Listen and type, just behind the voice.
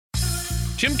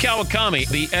Jim Kawakami,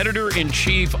 the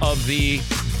editor-in-chief of the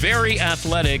very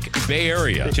athletic Bay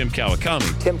Area. Jim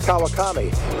Kawakami. Tim Kawakami,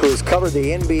 who's covered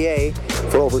the NBA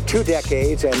for over 2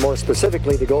 decades, and more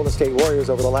specifically the Golden State Warriors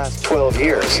over the last 12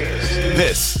 years.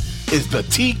 This is the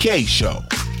TK Show.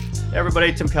 Hey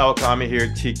everybody, Tim Kawakami here,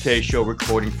 TK Show,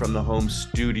 recording from the home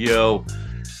studio.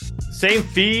 Same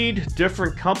feed,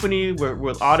 different company. We're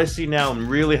with Odyssey now. I'm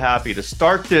really happy to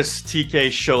start this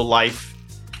TK Show life,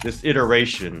 this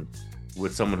iteration,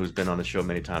 with someone who's been on the show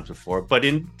many times before, but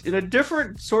in a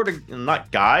different sort of, not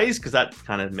guise, because that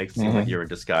kind of makes it seem like you're in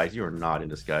disguise. You are not in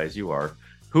disguise. You are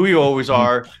who you always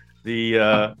are,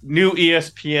 the new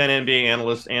ESPN NBA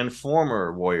analyst and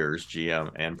former Warriors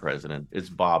GM and president. It's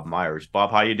Bob Myers. Bob,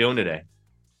 how you doing today?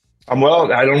 I'm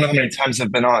well. I don't know how many times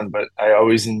I've been on, but I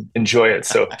always enjoy it.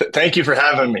 So thank you for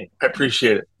having me. I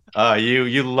appreciate it.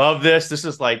 You love this. This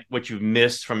is like what you've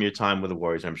missed from your time with the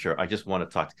Warriors, I'm sure. I just want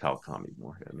to talk to Kawakami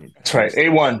more. I mean, that's right.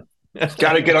 A1.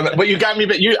 Got to get on that. Well, you got me,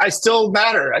 but I still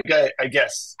matter, I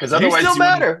guess, because otherwise you still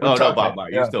matter. Oh no, Bob,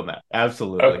 you still matter.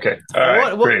 Absolutely. Okay. All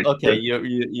right. Great. Okay.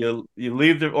 You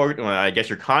leave the well, I guess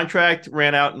your contract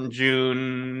ran out in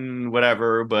June,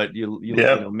 whatever. But you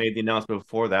made the announcement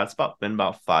before that. It's been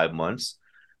about 5 months.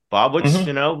 Bob, what's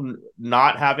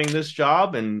not having this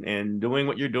job and doing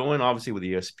what you're doing, obviously with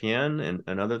ESPN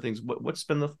and other things. What's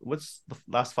the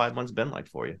last 5 months been like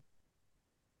for you?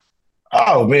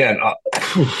 Oh man,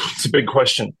 it's a big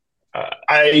question.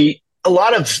 A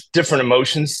lot of different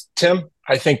emotions, Tim.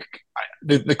 I think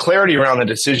the clarity around the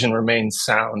decision remains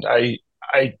sound. I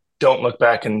don't look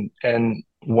back and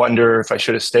wonder if I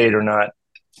should have stayed or not.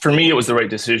 For me, it was the right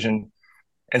decision.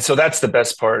 And so that's the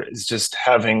best part, is just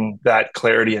having that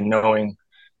clarity and knowing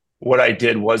what I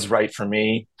did was right for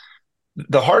me.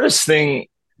 The hardest thing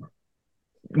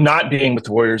not being with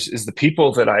the Warriors is the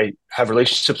people that I have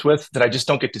relationships with that I just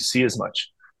don't get to see as much.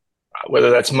 Whether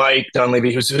that's Mike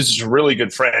Dunleavy, who's a really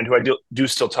good friend, who I do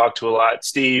still talk to a lot,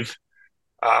 Steve,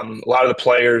 a lot of the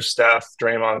players, Steph,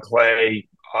 Draymond, Clay,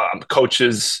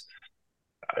 coaches,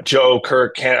 Joe,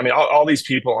 Kirk, Ken, I mean, all these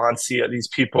people on these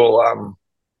people,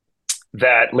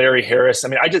 that Larry Harris, I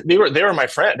mean, they were my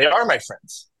friend. They are my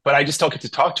friends, but I just don't get to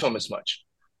talk to them as much.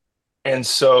 And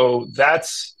so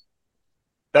that's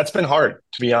been hard,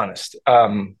 to be honest,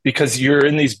 because you're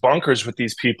in these bunkers with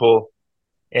these people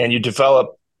and you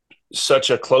develop such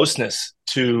a closeness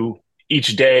to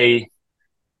each day,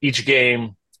 each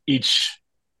game, each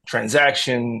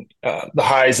transaction, the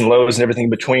highs and lows and everything in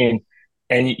between.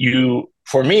 And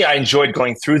for me, I enjoyed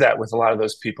going through that with a lot of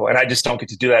those people, and I just don't get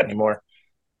to do that anymore.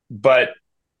 But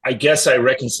I guess I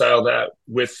reconcile that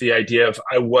with the idea of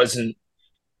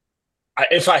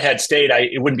if I had stayed,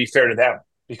 it wouldn't be fair to them,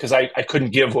 because I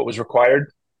couldn't give what was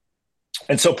required.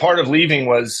 And so part of leaving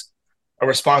was a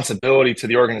responsibility to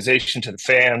the organization, to the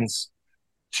fans,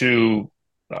 to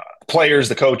players,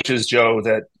 the coaches, Joe,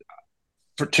 that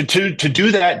to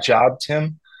do that job,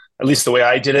 Tim, at least the way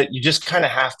I did it, you just kind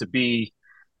of have to be,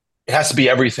 it has to be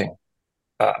everything.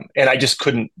 And I just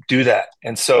couldn't do that.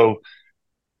 And so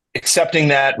accepting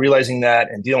that, realizing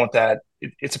that, and dealing with that,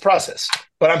 it's a process.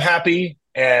 But I'm happy,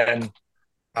 and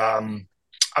I'm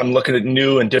looking at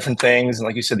new and different things, and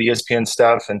like you said, the ESPN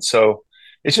stuff. And so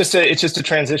it's just a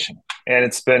transition, and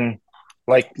it's been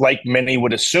like many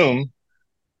would assume,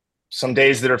 some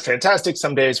days that are fantastic,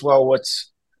 some days, well,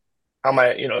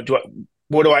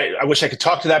 I wish I could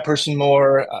talk to that person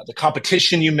more, the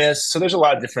competition you miss. So there's a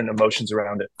lot of different emotions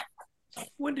around it.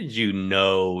 When did you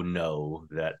know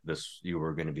that you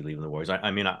were going to be leaving the Warriors? I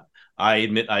mean, I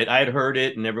admit I had heard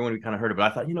it, and everyone kind of heard it,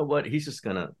 but I thought, you know what, he's just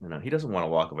gonna, he doesn't want to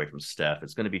walk away from Steph.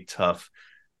 It's going to be tough.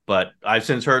 But I've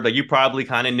since heard that you probably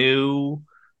kind of knew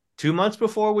 2 months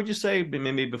before. Would you say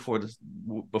maybe before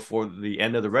the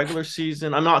end of the regular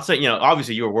season? I'm not saying,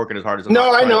 obviously you were working as hard as I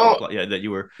know that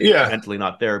you were mentally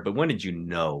not there. But when did you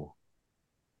know?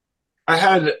 I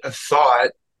had a thought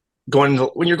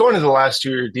when you're going to the last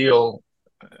year deal.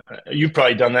 You've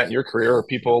probably done that in your career, or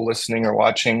people listening or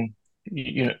watching.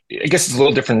 I guess it's a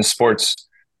little different in sports.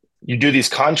 You do these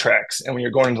contracts, and when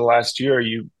you're going into the last year,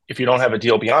 if you don't have a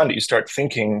deal beyond it, you start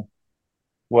thinking,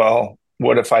 well,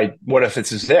 what if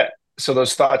this is it? So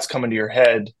those thoughts come into your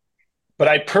head. But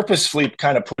I purposefully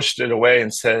kind of pushed it away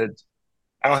and said,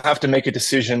 I don't have to make a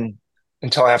decision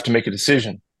until I have to make a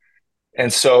decision.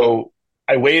 And so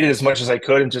I waited as much as I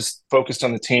could and just focused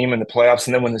on the team and the playoffs.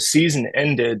 And then when the season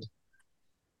ended,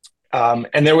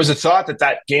 and there was a thought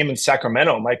that game in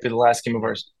Sacramento might be the last game of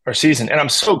our season. And I'm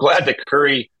so glad that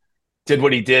Curry did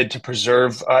what he did to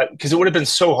preserve, because it would have been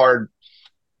so hard.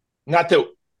 Not that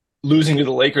losing to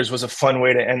the Lakers was a fun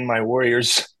way to end my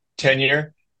Warriors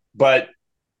tenure, but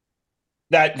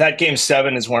that game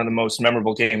 7 is one of the most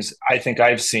memorable games I think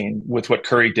I've seen with what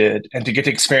Curry did. And to get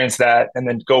to experience that and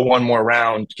then go one more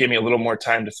round gave me a little more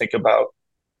time to think about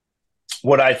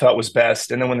what I thought was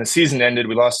best. And then when the season ended,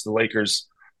 we lost to the Lakers.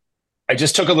 I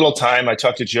just took a little time. I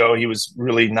talked to Joe. He was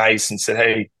really nice and said,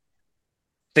 hey,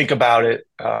 think about it.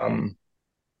 And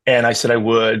I said I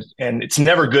would. And it's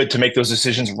never good to make those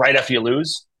decisions right after you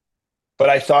lose. But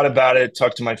I thought about it,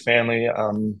 talked to my family,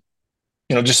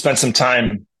 just spent some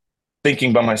time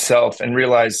thinking by myself and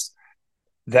realized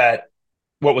that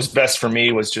what was best for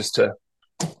me was just to,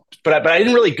 but I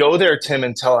didn't really go there, Tim,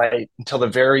 until the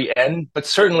very end. But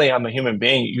certainly I'm a human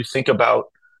being.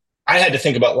 I had to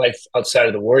think about life outside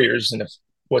of the Warriors and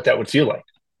what that would feel like,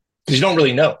 because you don't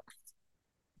really know.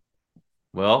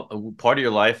 Well, part of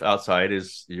your life outside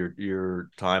is your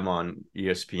time on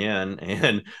ESPN,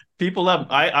 and people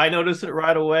I noticed it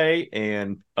right away,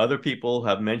 and other people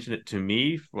have mentioned it to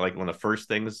me. Like one of the first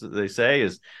things that they say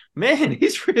is, man,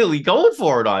 he's really going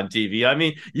for it on TV. I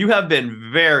mean, you have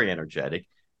been very energetic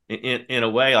in a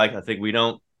way. Like, I think we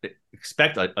don't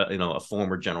expect a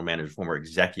former general manager, former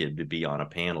executive to be on a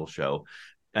panel show.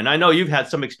 And I know you've had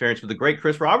some experience with the great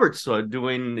Chris Roberts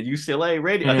doing the UCLA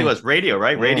radio. I think it was radio,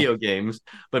 right? Radio games.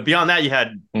 But beyond that, you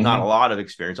had not a lot of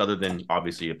experience other than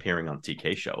obviously appearing on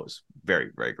TK show. It was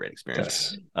very, very great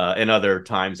experience. Yes. And other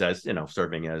times as,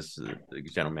 serving as the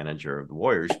general manager of the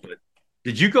Warriors. But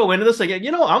did you go into this like, I'm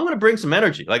going to bring some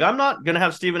energy. Like, I'm not going to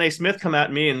have Stephen A. Smith come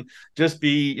at me and just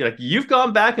be like, you've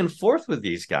gone back and forth with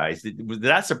these guys. Did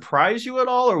that surprise you at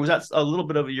all? Or was that a little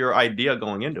bit of your idea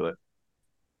going into it?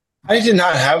 I did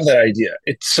not have that idea.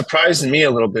 It surprised me a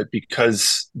little bit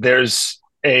because there's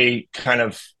a kind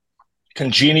of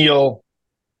congenial,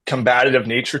 combative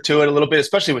nature to it a little bit,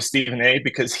 especially with Stephen A.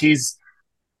 because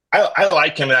I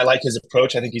like him and I like his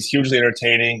approach. I think he's hugely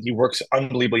entertaining. He works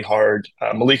unbelievably hard.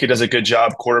 Malika does a good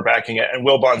job quarterbacking it. And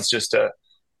Wilbon's just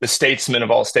the statesman of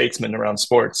all statesmen around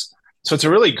sports. So it's a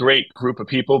really great group of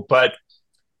people. But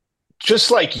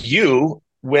just like you,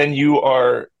 when you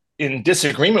are in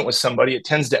disagreement with somebody, it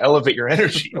tends to elevate your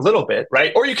energy a little bit,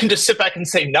 right? Or you can just sit back and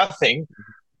say nothing,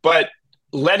 but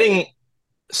letting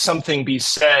something be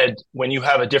said when you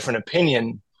have a different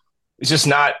opinion is just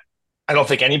not, I don't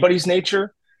think, anybody's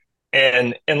nature.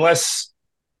 And unless,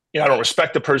 I don't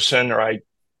respect the person or I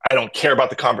don't care about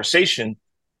the conversation,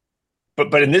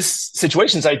 but in this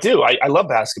situations, I do. I love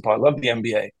basketball. I love the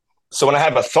NBA. So when I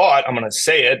have a thought, I'm going to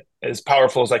say it as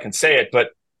powerful as I can say it,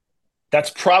 but that's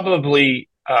probably,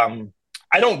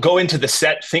 I don't go into the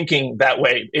set thinking that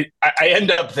way. I end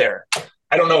up there.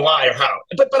 I don't know why or how,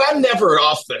 but I'm never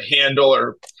off the handle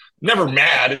or never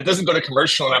mad. It doesn't go to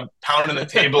commercial and I'm pounding the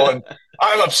table and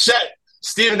I'm upset.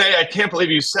 Stephen A., I can't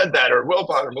believe you said that, or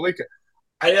Wilbon or Malika.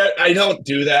 I don't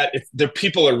do that. The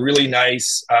people are really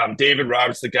nice. David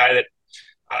Roberts, the guy that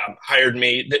hired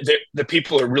me, the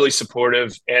people are really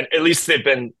supportive, and at least they've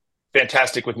been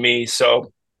fantastic with me.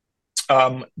 So,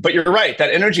 but you're right.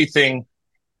 That energy thing,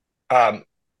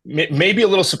 maybe a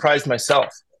little surprised myself.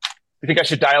 You think I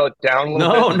should dial it down a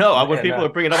little bit? No. When people are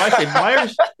bringing it up, I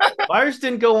say Myers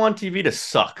didn't go on TV to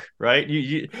suck, right?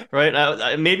 You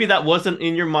right? Maybe that wasn't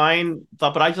in your mind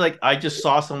thought, but I just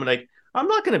saw someone like, I'm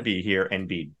not going to be here and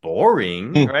be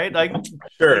boring, right? Like,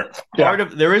 sure,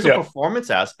 there is a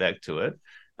performance aspect to it.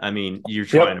 I mean, you're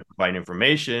trying to provide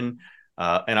information,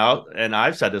 and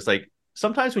I've said this, like,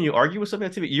 sometimes when you argue with somebody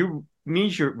on TV, you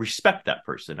means you respect that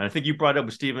person. And I think you brought it up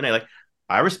with Stephen A. Like,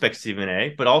 I respect Stephen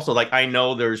A., but also, like, I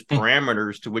know there's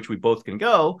parameters to which we both can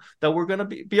go that we're going to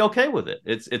be okay with it.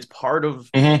 It's part of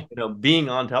being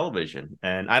on television.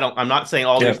 And I'm not saying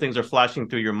all these things are flashing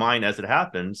through your mind as it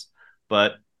happens,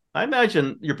 but I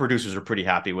imagine your producers are pretty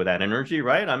happy with that energy,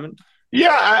 right?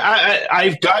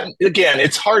 I've gotten, again,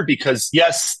 it's hard because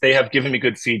yes, they have given me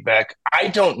good feedback. I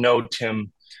don't know,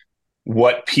 Tim,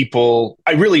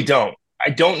 I really don't. I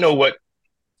don't know what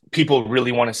people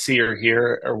really want to see or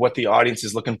hear or what the audience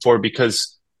is looking for,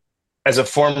 because as a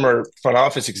former front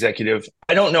office executive,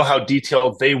 I don't know how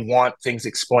detailed they want things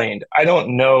explained. I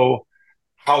don't know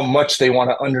how much they want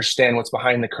to understand what's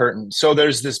behind the curtain. So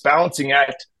there's this balancing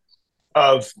act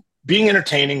of being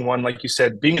entertaining, one, like you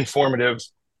said, being informative,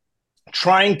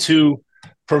 trying to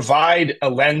provide a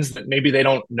lens that maybe they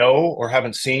don't know or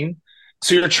haven't seen.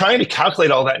 So you're trying to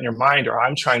calculate all that in your mind, or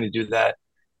I'm trying to do that.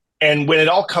 And when it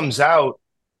all comes out,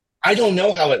 I don't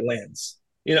know how it lands.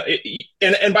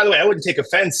 And by the way, I wouldn't take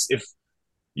offense if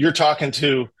you're talking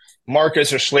to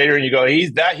Marcus or Slater and you go,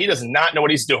 he does not know what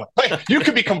he's doing. Like, you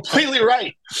could be completely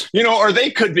right, or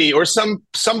they could be, or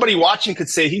somebody watching could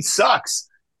say he sucks.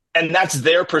 And that's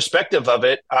their perspective of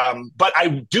it. But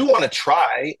I do want to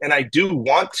try, and I do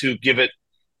want to give it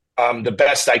the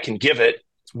best I can give it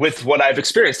with what I've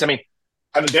experienced. I mean,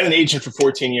 I've been an agent for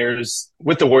 14 years,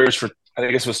 with the Warriors for, I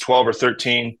guess it was 12 or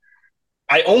 13.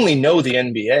 I only know the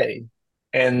NBA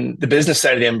and the business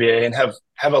side of the NBA, and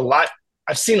have a lot.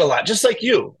 I've seen a lot, just like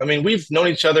you. I mean, we've known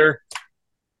each other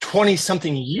 20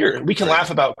 something years. We can laugh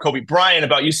about Kobe Bryant,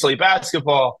 about UCLA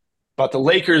basketball, about the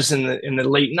Lakers in the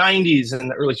late 90s and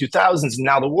the early 2000s, and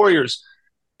now the Warriors.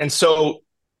 And so,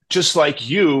 just like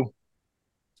you,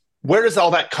 where does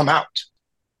all that come out?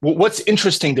 What's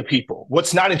interesting to people?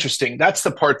 What's not interesting? That's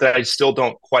the part that I still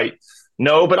don't quite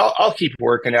know, but I'll keep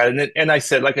working at it. And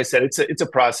like I said, it's a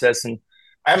process, and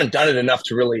I haven't done it enough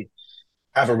to really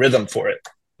have a rhythm for it.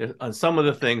 On some of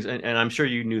the things, and I'm sure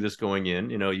you knew this going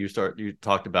in, you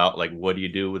talked about, like, what do you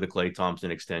do with a Klay Thompson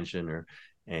extension,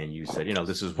 and you said,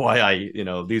 this is why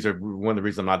these are one of the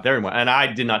reasons I'm not there anymore. And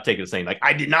I did not take it as saying, like,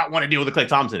 I did not want to deal with the Klay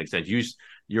Thompson extension.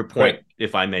 Your point, right,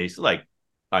 if I may, like,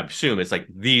 I assume it's like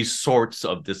these sorts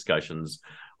of discussions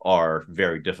are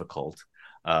very difficult.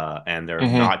 And they're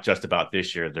not just about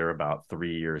this year. They're about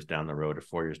 3 years down the road or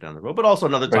 4 years down the road. But also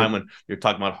another time when you're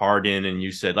talking about Harden and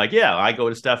you said, like, yeah, I go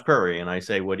to Steph Curry and I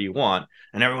say, what do you want?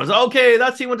 And everyone's, okay,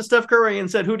 he went to Steph Curry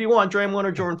and said, who do you want, Draymond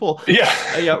or Jordan Poole?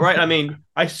 Yeah, right. I mean,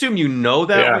 I assume you know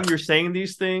that when you're saying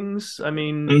these things. I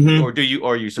mean, or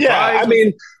are you surprised? Yeah, I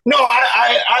mean, no,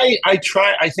 I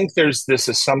try. I think there's this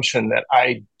assumption that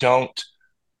I don't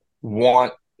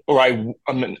want, or I'm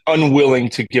unwilling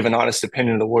to give an honest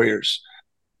opinion of the Warriors.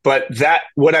 But that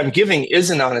what I'm giving is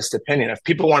an honest opinion. If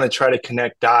people want to try to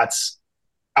connect dots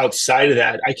outside of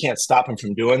that, I can't stop them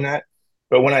from doing that.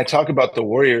 But when I talk about the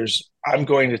Warriors, I'm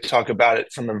going to talk about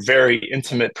it from a very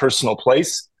intimate, personal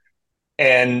place.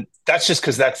 And that's just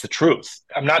because that's the truth.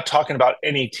 I'm not talking about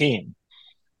any team.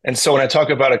 And so when I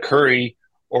talk about a Curry,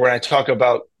 or when I talk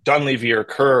about Dunleavy or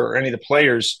Kerr or any of the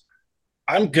players,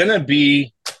 I'm going to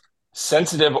be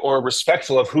sensitive or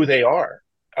respectful of who they are.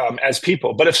 As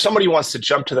people. But if somebody wants to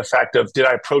jump to the fact of, did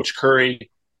I approach Curry?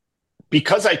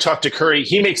 Because I talked to Curry,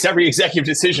 he makes every executive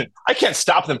decision. I can't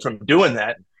stop them from doing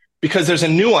that, because there's a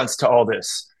nuance to all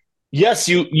this. Yes,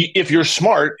 you if you're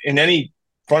smart in any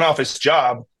front office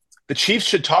job, the Chiefs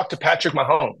should talk to Patrick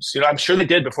Mahomes. I'm sure they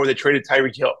did before they traded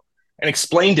Tyreek Hill, and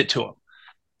explained it to him.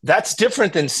 That's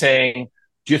different than saying,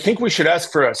 do you think we should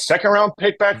ask for a second-round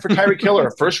pick back for Tyreek Hill, or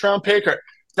a first-round pick? Or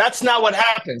that's not what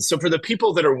happens. So for the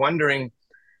people that are wondering,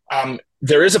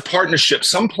 there is a partnership.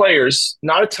 Some players,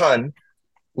 not a ton,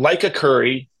 like a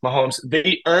Curry, Mahomes,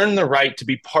 they earn the right to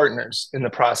be partners in the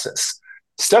process.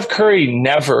 Steph Curry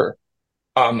never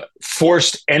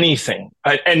forced anything,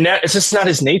 and it's just not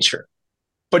his nature.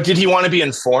 But did he want to be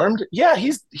informed? Yeah,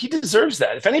 he deserves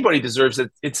that. If anybody deserves it,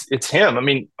 it's him. I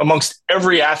mean, amongst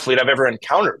every athlete I've ever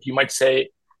encountered, you might say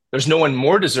there's no one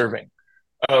more deserving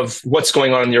of what's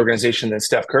going on in the organization than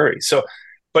Steph Curry. So.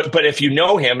 But if you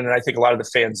know him, and I think a lot of the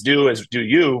fans do, as do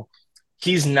you,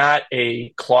 he's not a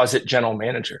closet general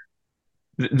manager.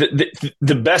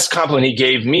 The best compliment he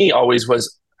gave me always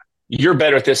was, you're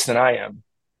better at this than I am.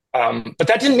 But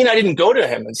that didn't mean I didn't go to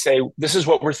him and say, this is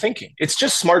what we're thinking. It's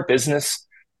just smart business.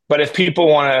 But if people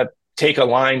want to take a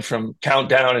line from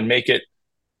Countdown and make it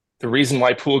the reason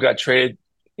why Poole got traded,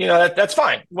 that's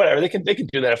fine. Whatever, they can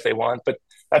do that if they want. But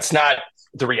that's not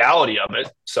the reality of it.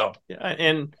 So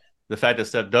and the fact that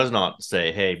Steph does not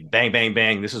say, hey, bang, bang,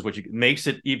 bang, this is what makes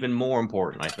it even more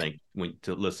important, I think,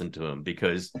 to listen to him,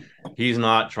 because he's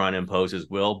not trying to impose his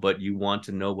will, but you want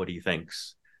to know what he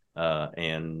thinks.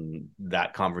 And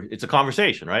that it's a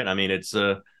conversation, right? I mean, it's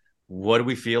what do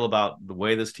we feel about the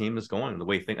way this team is going, the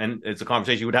way and it's a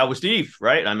conversation you would have with Steve,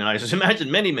 right? I mean, I just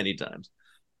imagine many, many times.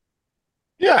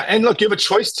 Yeah. And look, you have a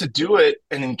choice to do it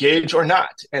and engage or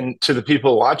not. And to the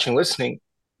people watching, listening,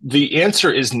 the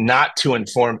answer is not to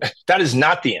inform. That is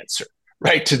not the answer,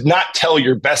 right? To not tell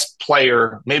your best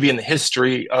player, maybe in the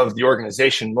history of the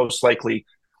organization, most likely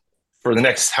for the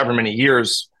next however many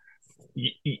years,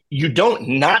 you don't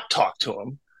not talk to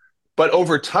him. But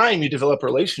over time, you develop a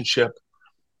relationship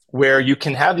where you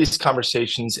can have these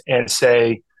conversations and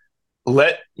say,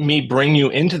 let me bring you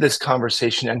into this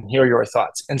conversation and hear your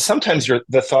thoughts. And sometimes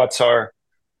the thoughts are,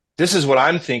 this is what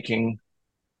I'm thinking.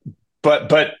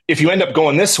 But if you end up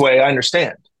going this way, I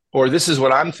understand. Or this is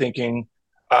what I'm thinking.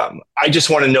 I just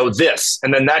want to know this.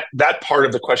 And then that part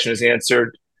of the question is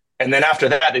answered. And then after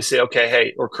that, they say, okay,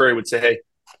 hey, or Curry would say, hey,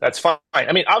 that's fine.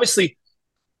 I mean, obviously,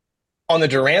 on the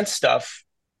Durant stuff,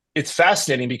 it's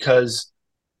fascinating because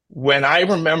I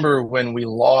remember when we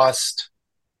lost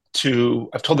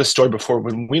I've told this story before,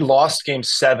 when we lost Game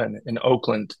 7 in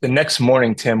Oakland, the next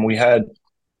morning, Tim, we had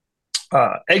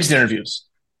exit interviews.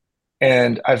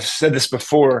 And I've said this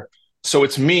before. So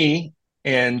it's me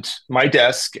and my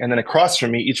desk, and then across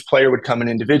from me, each player would come in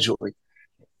individually.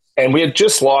 And we had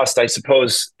just lost, I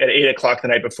suppose, at 8 o'clock the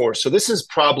night before. So this is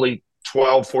probably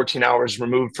 12, 14 hours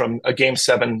removed from a Game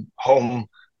 7 home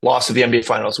loss of the NBA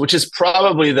Finals, which is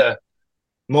probably the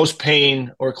most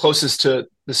pain or closest to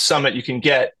the summit you can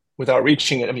get without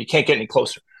reaching it. I mean, you can't get any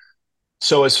closer.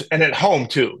 And at home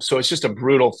too. So it's just a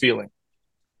brutal feeling.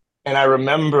 And I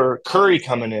remember Curry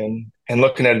coming in and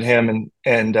looking at him,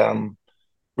 and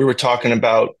we were talking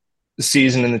about the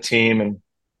season and the team. And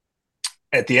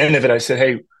at the end of it, I said,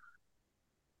 "Hey,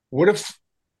 what if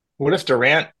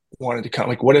Durant wanted to come?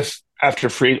 Like, what if after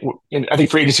I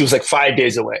think free agency was like 5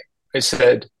 days away." I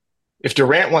said, "If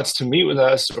Durant wants to meet with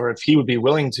us, or if he would be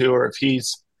willing to, or if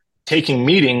he's taking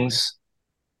meetings,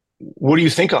 what do you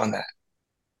think on that?"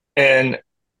 And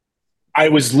I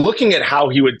was looking at how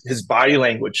his body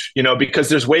language, because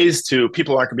there's ways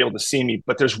people aren't gonna be able to see me,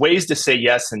 but there's ways to say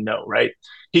yes and no, right?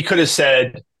 He could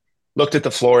have looked at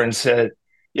the floor and said,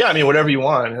 "Yeah, I mean, whatever you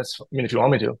want. If you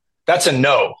want me to." That's a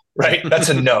no, right? That's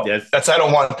a no. Yes. That's, I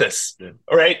don't want this. Yeah.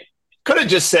 All right. Could have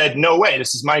just said, "No way.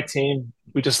 This is my team.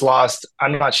 We just lost.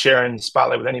 I'm not sharing the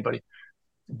spotlight with anybody."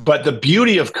 But the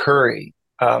beauty of Curry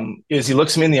is he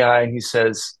looks me in the eye and he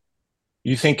says,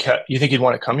 you think he'd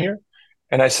want to come here?"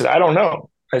 And I said, "I don't know."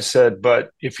 I said,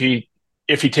 "But if he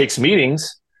takes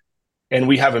meetings and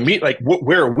we have a meet, like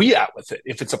where are we at with it?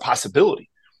 If it's a possibility."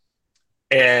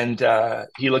 And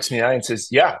he looks me in the eye and says,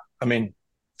 "Yeah, I mean,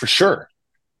 for sure."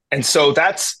 And so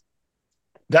that's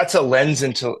a lens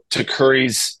into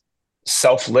Curry's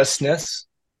selflessness,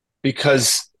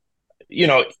 because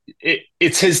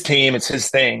it's his team, it's his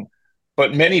thing.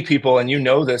 But many people, and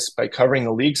this by covering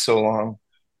the league so long,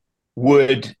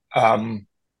 would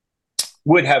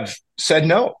have said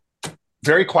no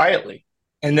very quietly,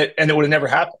 and it would have never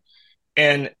happened.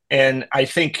 And I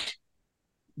think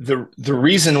the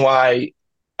reason why,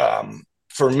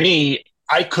 for me,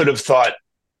 I could have thought,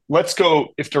 let's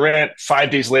go. If Durant 5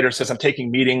 days later says, "I'm taking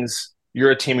meetings,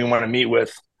 you're a team we want to meet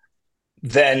with,"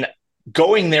 then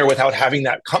going there without having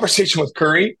that conversation with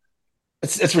Curry,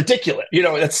 it's ridiculous.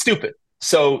 That's stupid.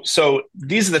 So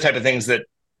these are the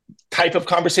type of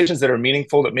conversations that are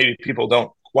meaningful that maybe people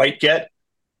don't quite get.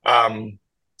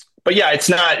 But yeah, it's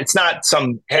not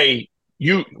some, "Hey,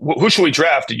 who should we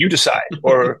draft? You decide."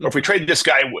 Or if we trade this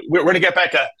guy, we're going to get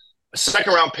back a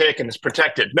second round pick and it's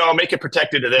protected. No, make it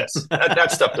protected to this. That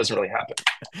stuff doesn't really happen.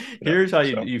 Here's how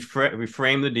we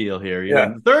frame the deal here.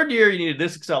 In the third year, you needed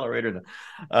this accelerator.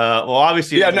 Well,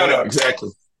 obviously, no, exactly.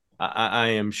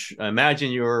 I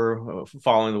imagine you're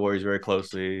following the Warriors very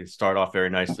closely. Start off very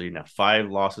nicely. Now 5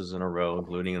 losses in a row,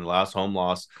 including in the last home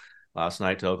loss last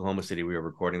night to Oklahoma City. We were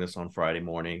recording this on Friday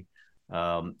morning.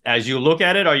 As you look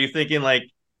at it, are you thinking, like,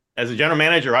 as a general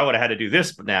manager, I would have had to do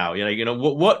this, but now,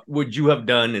 what would you have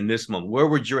done in this moment? Where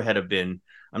would your head have been?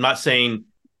 I'm not saying,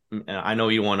 I know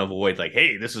you want to avoid, like,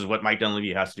 "Hey, this is what Mike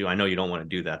Dunleavy has to do." I know you don't want to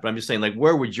do that, but I'm just saying, like,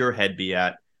 where would your head be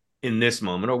at in this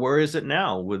moment, or where is it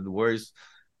now? Where's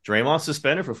Draymond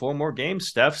suspended for 4 more games?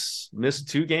 Steph's missed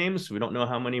 2 games. We don't know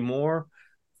how many more.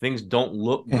 Things don't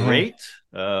look great.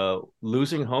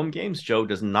 Losing home games. Joe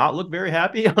does not look very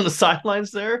happy on the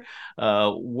sidelines there.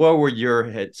 Where would your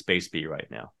headspace be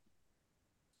right now?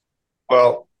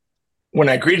 Well, when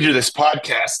I agreed to do this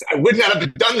podcast, I would not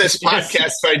have done this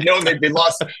podcast if I'd known they'd be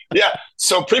lost. Yeah.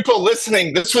 So people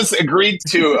listening, this was agreed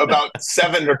to about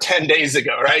 7 or 10 days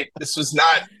ago, right? This was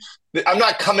not. I'm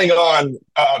not coming on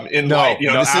in light.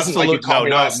 This isn't like you called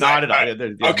me last night. Not at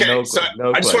all. Okay, I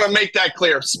just want to make that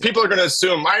clear. So people are going to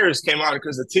assume Myers came on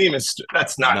because the team is.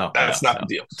 That's not the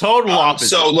deal. Total opposite.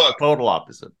 So look, total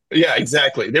opposite. Yeah,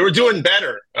 exactly. They were doing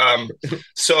better.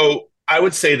 So I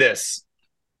would say this.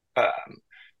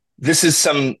 This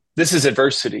is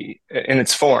adversity in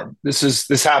its form.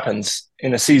 This happens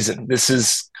in a season. This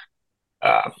is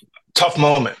tough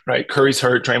moment, right? Curry's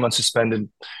hurt, Draymond suspended.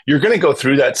 You're going to go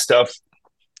through that stuff.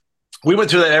 We went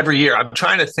through that every year. I'm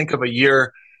trying to think of a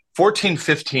year, 14,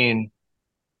 15.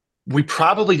 We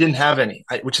probably didn't have any,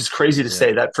 which is crazy to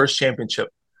say, that first championship.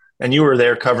 And you were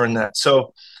there covering that.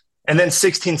 So, and then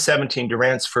 16, 17,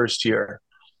 Durant's first year.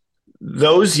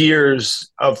 Those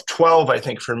years of 12, I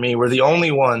think for me, were the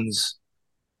only ones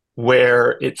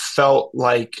where it felt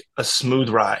like a smooth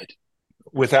ride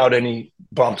without any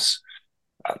bumps.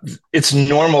 It's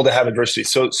normal to have adversity.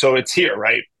 So it's here,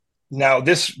 right? Now,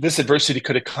 this adversity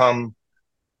could have come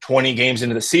 20 games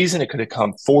into the season. It could have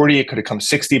come 40. It could have come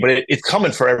 60, but it's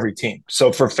coming for every team.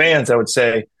 So for fans, I would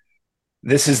say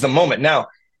this is the moment. Now,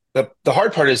 the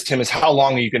hard part is, Tim, is how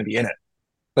long are you going to be in it?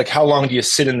 Like, how long do you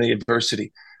sit in the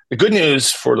adversity? The good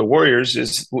news for the Warriors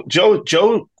is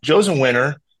Joe's a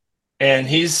winner, and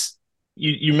he's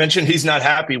you mentioned he's not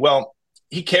happy. Well,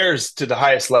 he cares to the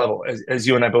highest level, as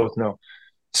you and I both know.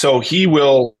 So he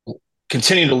will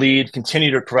continue to lead,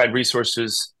 continue to provide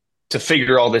resources to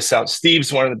figure all this out.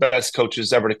 Steve's one of the best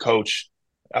coaches ever to coach.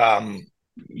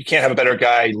 You can't have a better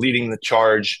guy leading the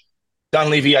charge. Don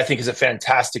Levy, I think, is a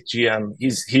fantastic GM.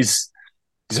 He's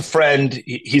a friend.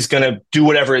 He's going to do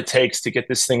whatever it takes to get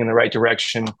this thing in the right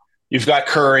direction. You've got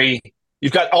Curry.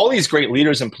 You've got all these great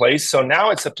leaders in place. So now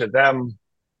it's up to them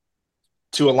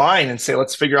to align and say,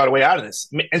 let's figure out a way out of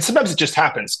this. And sometimes it just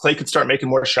happens. Clay could start making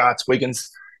more shots. Wiggins,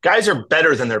 guys are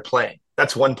better than they're playing.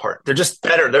 That's one part. They're just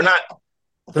better. They're not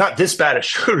this bad at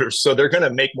shooters, so they're going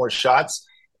to make more shots.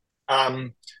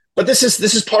 But this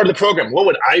is part of the program. What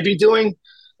would I be doing?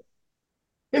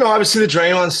 Obviously the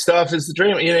Draymond stuff is the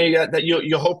Draymond. You got that.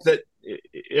 You hope that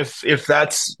if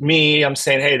that's me, I'm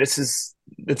saying, hey,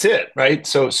 that's it, right?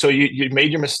 So you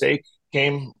made your mistake,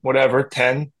 game whatever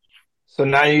 10. So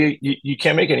now you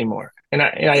can't make any more. And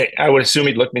I would assume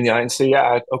he'd look me in the eye and say,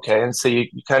 yeah, okay, and say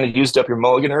you kind of used up your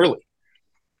mulligan early.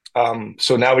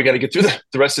 So now we got to get through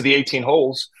the rest of the 18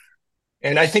 holes.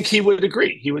 And I think he would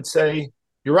agree. He would say,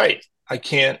 you're right. I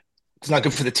can't. It's not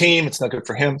good for the team. It's not good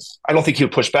for him. I don't think he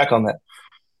would push back on that.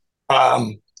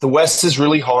 The West is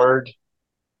really hard.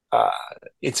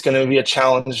 It's going to be a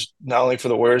challenge not only for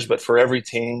the Warriors but for every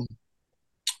team.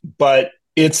 But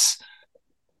it's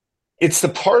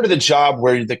the part of the job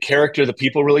where the character, the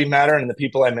people really matter, and the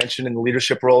people I mentioned in the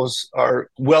leadership roles are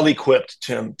well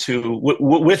equipped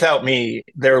without me,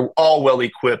 they're all well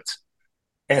equipped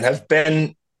and have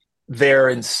been there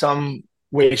in some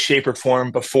way, shape, or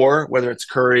form before, whether it's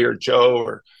Curry or Joe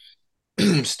or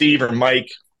Steve or Mike.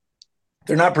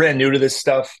 They're not brand new to this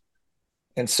stuff.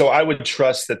 And so I would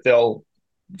trust that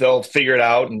they'll figure it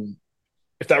out. And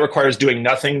if that requires doing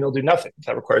nothing, they'll do nothing. If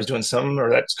that requires doing some, or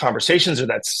that's conversations, or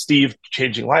that's Steve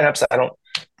changing lineups,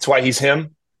 that's why he's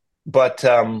him. But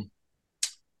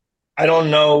I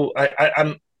don't know.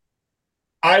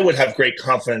 I would have great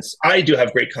confidence. I do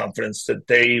have great confidence that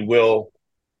they will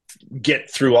get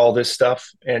through all this stuff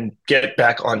and get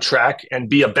back on track and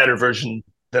be a better version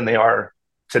than they are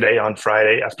today on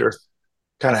Friday after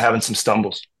kind of having some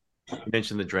stumbles. You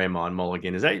mentioned the Draymond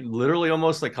mulligan. Is that literally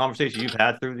almost like conversation you've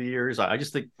had through the years? I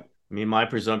just think, my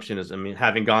presumption is,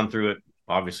 having gone through it,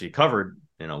 obviously covered,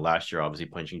 last year, obviously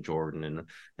punching Jordan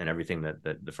and everything that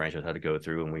the franchise had to go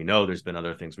through. And we know there's been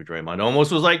other things with Draymond.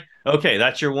 Almost was like, okay,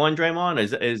 that's your one,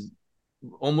 Draymond? Is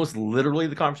almost literally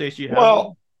the conversation you have?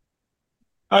 Well,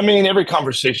 every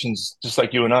conversation's just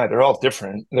like you and I. They're all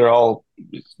different. They're all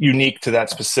unique to that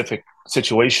specific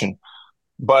situation.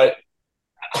 But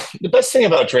the best thing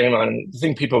about Draymond, and the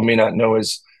thing people may not know,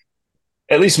 is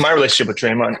at least my relationship with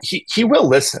Draymond, he will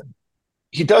listen.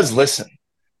 He does listen.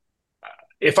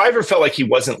 If I ever felt like he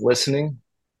wasn't listening,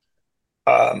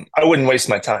 I wouldn't waste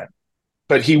my time.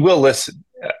 But he will listen.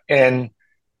 And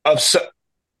I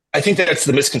think that's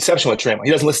the misconception with Draymond.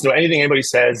 He doesn't listen to anything anybody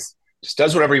says, just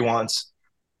does whatever he wants.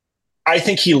 I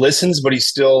think he listens, but he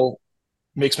still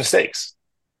makes mistakes.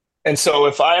 And so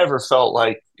if I ever felt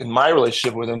like in my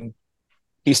relationship with him,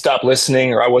 he stopped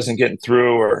listening, or I wasn't getting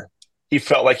through, or he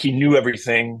felt like he knew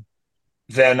everything,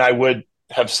 then I would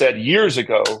have said years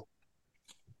ago,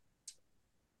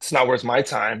 it's not worth my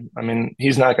time.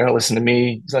 He's not going to listen to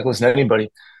me. He's not going to listen to anybody.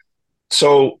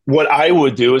 So what I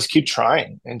would do is keep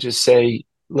trying and just say,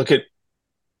 look,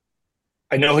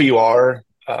 I know who you are.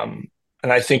 And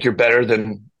I think you're better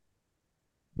than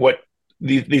what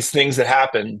these things that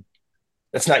happen.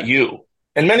 That's not you.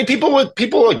 And many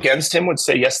people against him would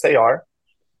say, yes, they are.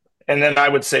 And then I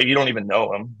would say, you don't even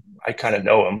know him. I kind of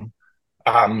know him.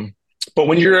 But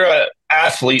when you're an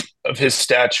athlete of his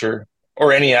stature,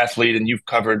 or any athlete, and you've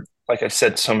covered, like I've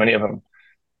said, so many of them,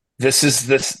 this is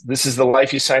the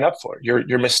life you sign up for.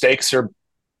 Your mistakes are,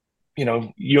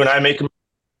 you and I make them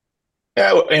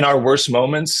in our worst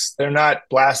moments. They're not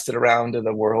blasted around to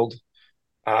the world.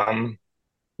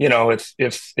 If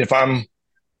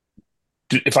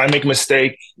I make a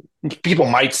mistake, people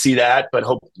might see that, but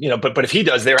but if he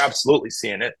does, they're absolutely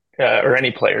seeing it, or any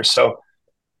player. So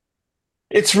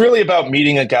it's really about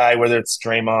meeting a guy, whether it's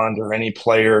Draymond or any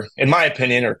player, in my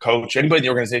opinion, or coach, anybody in the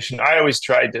organization. I always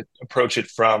tried to approach it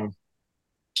from,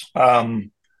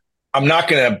 I'm not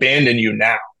going to abandon you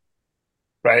now,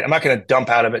 right? I'm not going to dump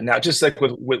out of it now. Just like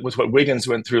with what Wiggins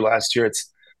went through last year,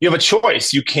 you have a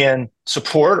choice. You can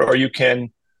support, or you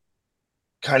can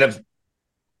kind of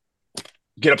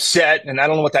get upset, and I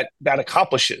don't know what that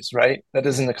accomplishes, right? That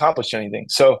doesn't accomplish anything.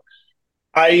 So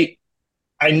I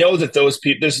know that those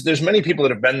people, there's many people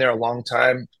that have been there a long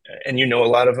time, and a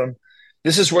lot of them.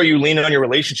 this is where you lean on your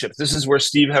relationships. This is where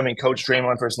Steve, having coached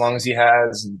Draymond for as long as he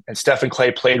has, and Steph and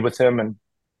Clay played with him, and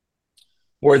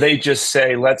where they just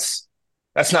say,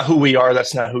 that's not who we are.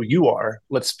 That's not who you are.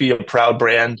 Let's be a proud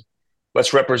brand.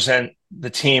 Let's represent the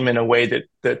team in a way that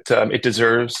it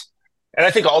deserves. And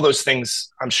I think all those things,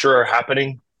 I'm sure, are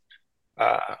happening.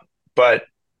 But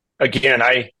again,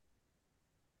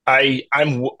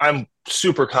 I'm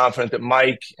super confident that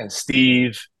Mike and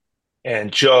Steve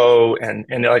and Joe and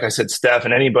like I said, Steph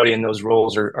and anybody in those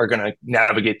roles are going to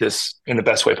navigate this in the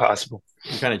best way possible.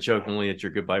 You kind of jokingly at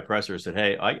your goodbye presser said,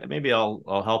 "Hey, maybe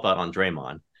I'll help out on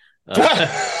Draymond."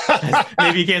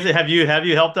 Maybe you can't say, have you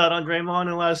helped out on Draymond in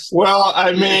the last? Well,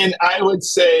 I mean, I would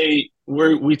say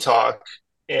we talk,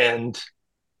 and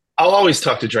I'll always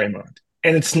talk to Draymond,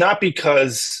 and it's not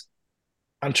because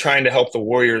I'm trying to help the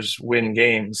Warriors win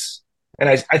games. And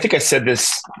I think I said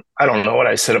this, I don't know what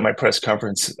I said at my press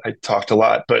conference. I talked a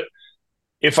lot, but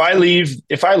if I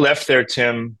left there,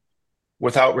 Tim,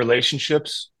 without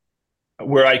relationships,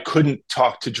 where I couldn't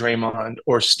talk to Draymond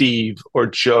or Steve or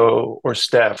Joe or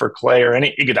Steph or Clay or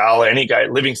any Iguodala, any guy,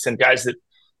 Livingston, guys that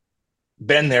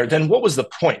been there, then what was the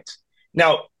point?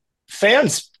 Now,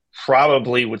 fans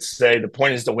probably would say the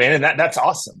point is to win, and that's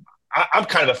awesome. I'm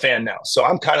kind of a fan now, so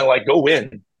I'm kind of like, go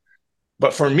win.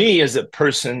 But for me as a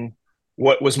person,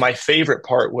 what was my favorite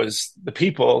part was the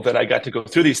people that I got to go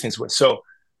through these things with. So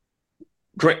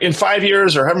in 5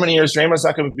 years or however many years, Draymond's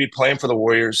not going to be playing for the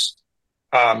Warriors.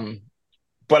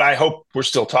 But I hope we're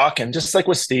still talking, just like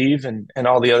with Steve and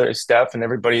all the other Steph and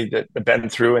everybody that have been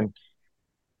through.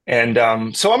 And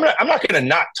so I'm not going to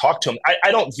not talk to him.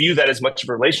 I don't view that as much of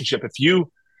a relationship. If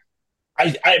you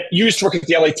used to work at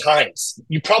the LA Times,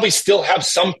 you probably still have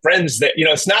some friends that,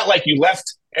 it's not like you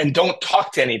left and don't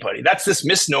talk to anybody. That's this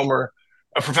misnomer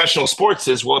of professional sports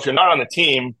is, well, if you're not on the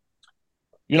team,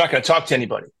 you're not going to talk to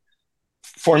anybody.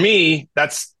 For me,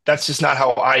 that's just not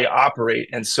how I operate.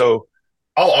 And so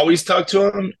I'll always talk to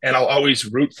him, and I'll always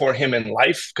root for him in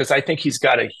life because I think he's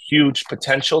got a huge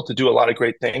potential to do a lot of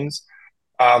great things.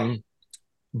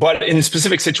 But in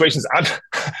specific situations,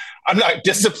 I'm not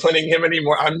disciplining him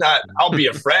anymore. I'll be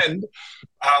a friend.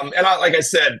 Like I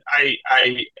said,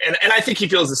 I think he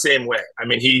feels the same way. I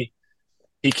mean,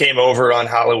 he came over on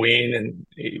Halloween and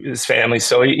his family.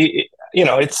 So he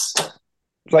it's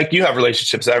like you have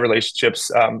relationships, I have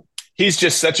relationships. He's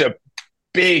just such a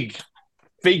big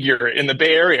figure in the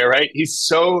Bay Area, right? He's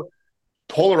so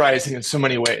polarizing in so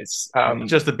many ways.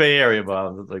 Just the Bay Area,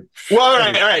 Bob. Like, well,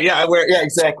 all right, yeah,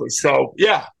 exactly. So,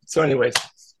 yeah. So, anyways,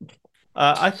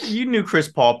 you knew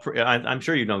Chris Paul. I'm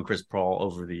sure you've known Chris Paul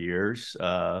over the years.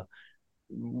 At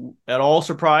all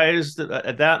surprised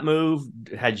at that move?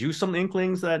 Had you some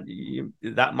inklings that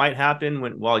that might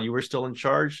happen while you were still in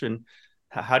charge? And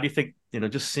how do you think,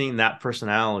 just seeing that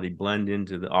personality blend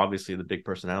into obviously the big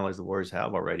personalities the Warriors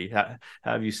have already? How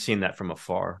have you seen that from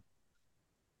afar?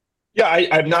 Yeah,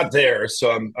 I'm not there,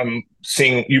 so I'm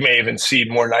seeing. You may even see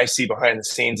more than I see behind the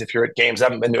scenes if you're at games. I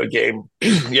haven't been to a game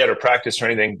yet or practice or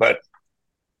anything, but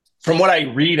from what I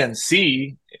read and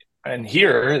see and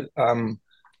hear,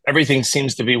 everything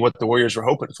seems to be what the Warriors were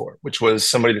hoping for, which was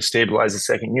somebody to stabilize the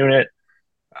second unit,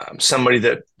 somebody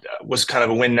that was kind of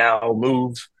a win now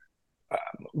move,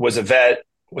 was a vet,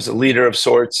 was a leader of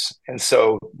sorts, and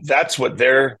so that's what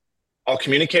they're all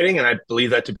communicating, and I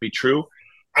believe that to be true.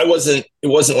 It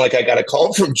wasn't like I got a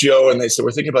call from Joe and they said,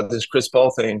 we're thinking about this Chris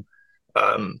Paul thing.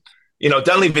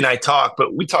 Dunleavy and I talk,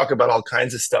 but we talk about all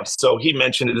kinds of stuff. So he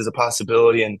mentioned it as a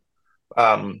possibility. And,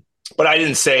 but I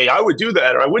didn't say I would do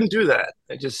that or I wouldn't do that.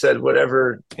 I just said,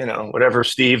 whatever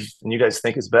Steve and you guys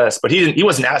think is best, but he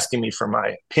wasn't asking me for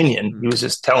my opinion. He was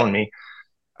just telling me.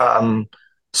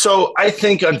 So I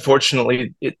think,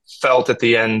 unfortunately, it felt at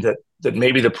the end that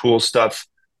maybe the pool stuff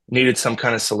needed some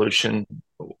kind of solution.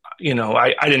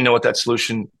 I didn't know what that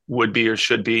solution would be or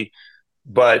should be,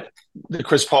 but the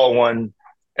Chris Paul one,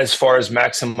 as far as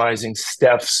maximizing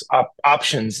Steph's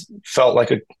options, felt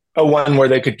like a one where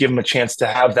they could give him a chance to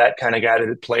have that kind of guy that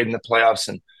had played in the playoffs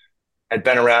and had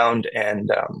been around.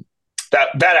 And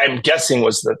that I'm guessing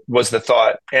was the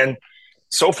thought. And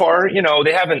so far,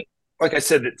 they haven't, like I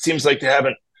said, it seems like they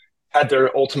haven't had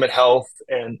their ultimate health.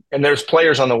 And there's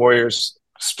players on the Warriors,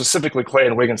 specifically Clay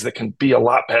and Wiggins, that can be a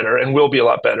lot better and will be a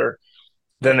lot better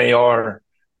than they are.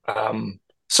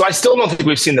 So I still don't think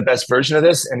we've seen the best version of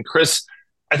this. And Chris,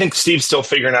 I think Steve's still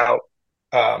figuring out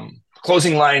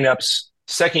closing lineups,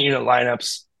 second unit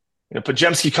lineups.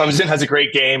 Podziemski comes in, has a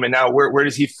great game, and now where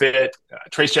does he fit?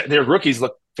 Their rookies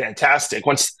look fantastic.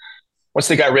 Once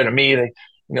they got rid of me, and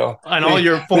all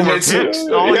your former picks.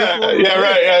 Yeah,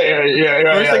 right.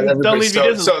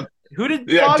 Who did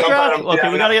Yeah, Bob dump draft? on him. Okay,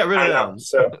 Yeah, we got to get rid I of know. them.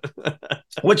 So,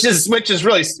 which is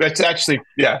really, it's actually,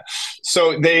 yeah.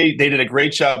 So they did a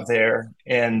great job there,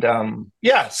 and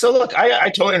yeah. So look, I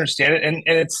totally understand it, and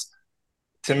it's,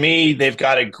 to me, they've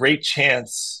got a great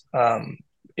chance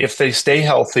if they stay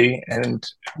healthy and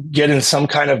get in some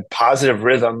kind of positive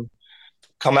rhythm,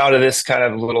 come out of this kind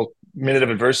of little minute of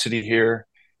adversity here.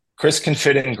 Chris can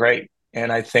fit in great,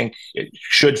 and I think it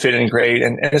should fit in great,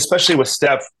 and especially with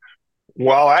Steph.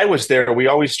 While I was there, we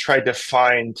always tried to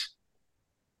find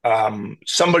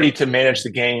somebody to manage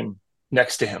the game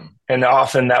next to him, and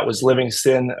often that was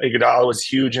Livingston. Iguodala was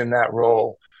huge in that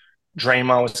role.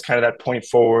 Draymond was kind of that point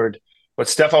forward, but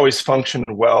Steph always functions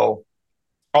well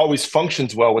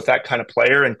with that kind of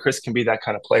player, and Chris can be that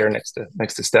kind of player next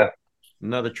to Steph.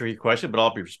 Another tricky question, but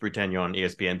I'll just pretend you're on an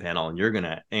ESPN panel and you're going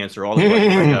to answer all the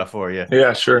questions I got for you.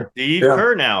 Yeah, sure. Steve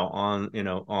Kerr now on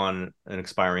an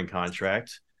expiring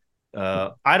contract.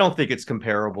 I don't think it's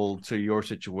comparable to your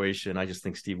situation. I just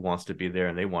think Steve wants to be there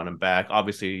and they want him back.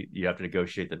 Obviously, you have to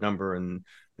negotiate the number, and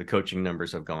the coaching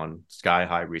numbers have gone sky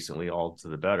high recently, all to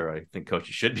the better. I think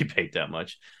coaches should be paid that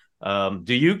much.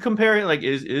 Do you compare it? Like,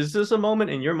 is this a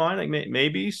moment in your mind, like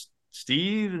maybe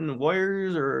Steve and the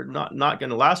Warriors are not going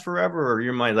to last forever, or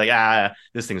your mind like,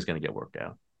 this thing's going to get worked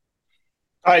out?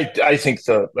 I think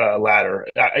the latter.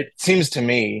 It seems to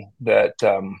me that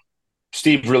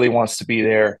Steve really wants to be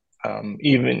there.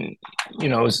 Even, I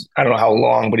don't know how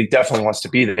long, but he definitely wants to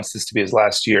be there. It's this to be his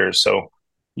last year. So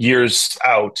years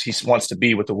out, he wants to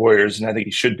be with the Warriors, and I think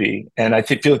he should be. And I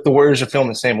feel like the Warriors are feeling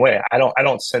the same way. I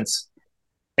don't sense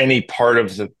any part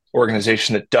of the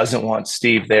organization that doesn't want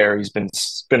Steve there. He's been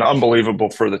unbelievable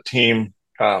for the team.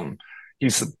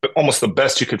 He's almost the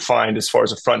best you could find as far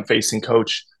as a front-facing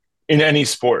coach in any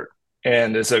sport,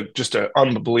 and is just an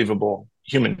unbelievable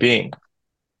human being.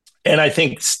 And I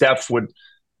think Steph would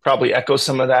probably echo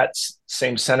some of that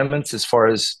same sentiments as far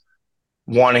as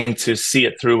wanting to see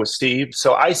it through with Steve.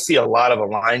 So I see a lot of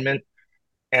alignment,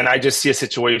 and I just see a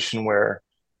situation where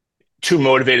two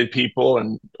motivated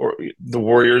people or the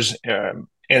Warriors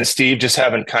and Steve just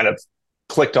haven't kind of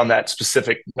clicked on that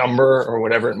specific number or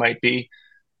whatever it might be.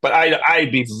 But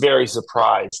I'd be very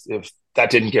surprised if that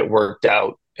didn't get worked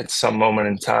out at some moment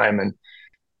in time. And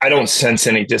I don't sense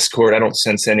any discord. I don't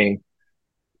sense any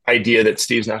idea that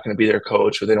Steve's not going to be their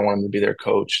coach, or they don't want him to be their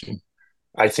coach. And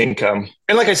I think, and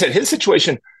like I said, his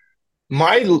situation,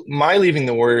 my leaving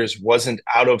the Warriors wasn't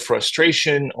out of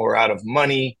frustration or out of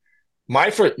money. My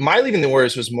leaving the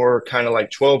Warriors was more kind of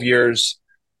like 12 years.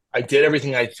 I did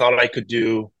everything I thought I could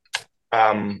do.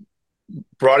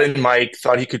 Brought in Mike,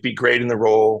 thought he could be great in the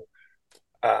role,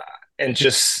 and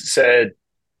just said,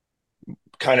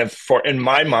 kind of, in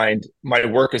my mind, my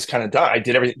work is kind of done. I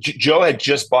did everything. Joe had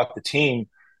just bought the team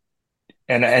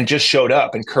and just showed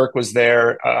up, and Kirk was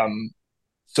there.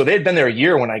 So they had been there a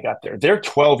year when I got there. They're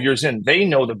 12 years in. They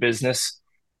know the business.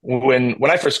 When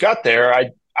I first got there,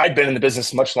 I'd been in the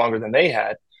business much longer than they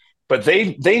had, but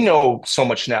they know so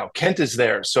much now. Kent is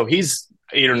there, so he's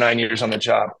 8 or 9 years on the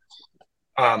job.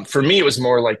 For me, it was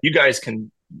more like, you guys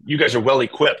are well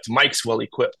equipped. Mike's well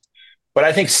equipped, but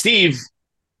I think Steve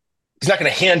is not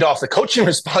going to hand off the coaching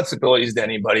responsibilities to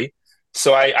anybody.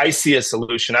 So I see a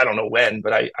solution. I don't know when,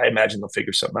 but I imagine they'll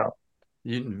figure something out.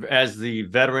 As the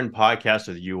veteran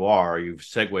podcaster that you are, you've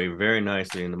segued very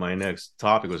nicely into my next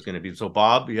topic was going to be, so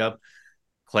Bob, you have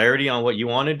clarity on what you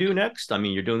want to do next? I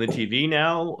mean, you're doing the TV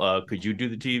now. Could you do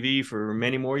the TV for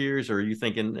many more years? Or are you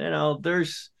thinking,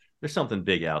 there's something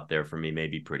big out there for me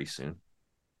maybe pretty soon?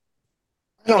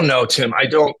 I don't know, Tim.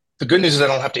 The good news is I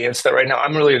don't have to answer that right now.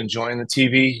 I'm really enjoying the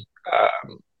TV.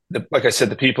 Like I said,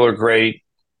 the people are great.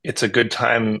 It's a good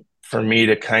time for me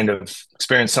to kind of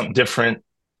experience something different,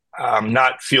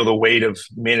 not feel the weight of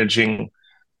managing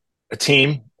a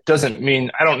team. That doesn't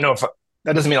mean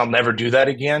I'll never do that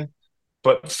again.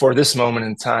 But for this moment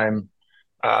in time,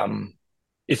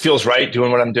 it feels right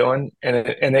doing what I'm doing, and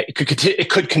it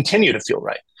could continue to feel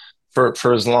right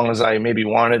for as long as I maybe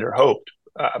wanted or hoped.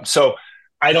 So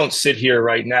I don't sit here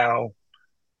right now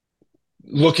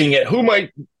looking at who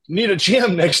might need a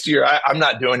GM next year. I'm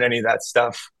not doing any of that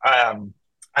stuff.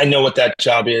 I know what that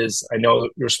job is. I know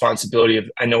the responsibility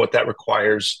I know what that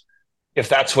requires. If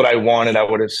that's what I wanted, I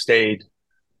would have stayed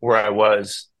where I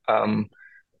was.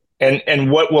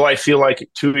 And what will I feel like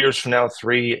 2 years from now,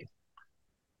 3?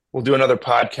 We'll do another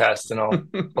podcast, and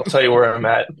I'll tell you where I'm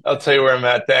at. I'll tell you where I'm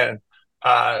at then.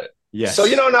 Yes. So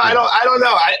I don't know. I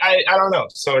don't know.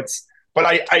 So but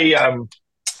I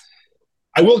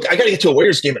got to get to a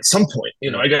Warriors game at some point.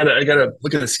 I gotta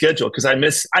look at the schedule, because I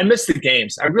miss the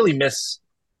games. I really miss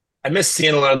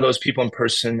seeing a lot of those people in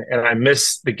person, and I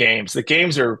miss the games. The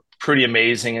games are pretty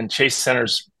amazing. And Chase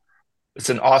Center's, it's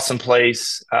an awesome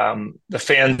place. The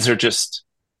fans are just,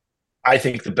 I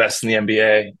think, the best in the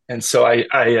NBA. And so I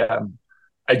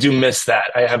do miss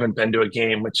that. I haven't been to a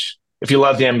game, which if you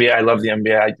love the NBA, I love the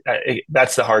NBA.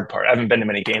 That's the hard part. I haven't been to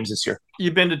many games this year.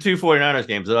 You've been to 2 49ers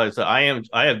games. So I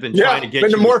have been Yeah, trying to get been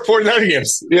you to more 49er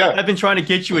games. Yeah. I've been trying to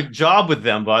get you a job with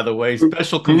them, by the way,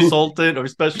 special consultant or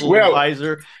special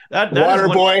advisor. That water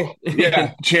boy.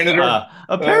 Yeah. Janitor.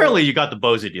 Apparently you got the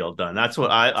Bozy deal done. That's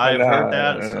what I've heard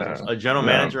that. A general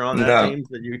manager on that team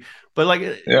that you, but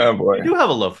like, yeah, boy. You do have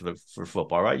a love for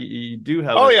football, right? You do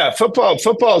have. Oh yeah.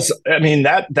 Football's, I mean,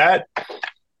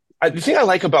 the thing I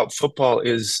like about football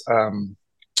is,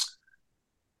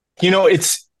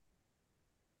 it's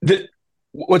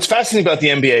what's fascinating about the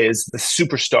NBA is the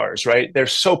superstars, right? They're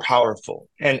so powerful.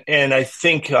 And I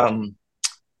think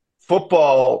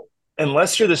football,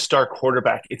 unless you're the star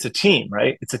quarterback, it's a team,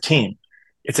 right? It's a team.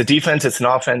 It's a defense, it's an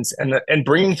offense. And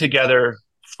bringing together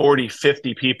 40,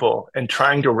 50 people and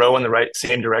trying to row in the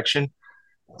same direction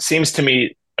seems to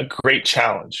me a great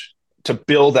challenge to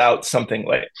build out something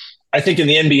like, I think in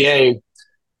the NBA,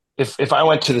 if I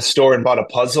went to the store and bought a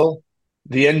puzzle,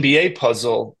 the NBA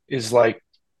puzzle is like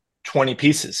 20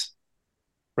 pieces,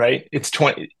 right? It's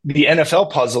 20. The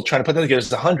NFL puzzle, trying to put that together,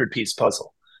 is a 100-piece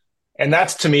puzzle. And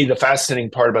that's, to me, the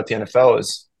fascinating part about the NFL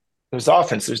is there's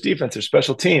offense, there's defense, there's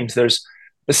special teams, there's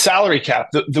the salary cap,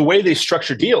 the way they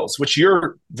structure deals, which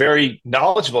you're very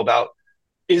knowledgeable about,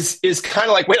 is kind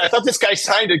of like, wait, I thought this guy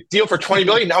signed a deal for $20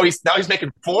 million. Now he's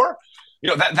making $4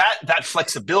 million. That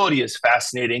flexibility is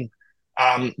fascinating.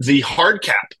 The hard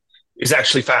cap is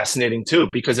actually fascinating too,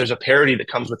 because there's a parity that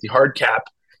comes with the hard cap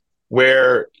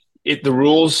where the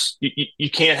rules, you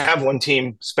can't have one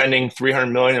team spending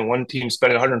 $300 million and one team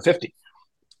spending $150.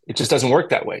 It just doesn't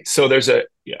work that way. So there's a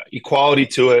equality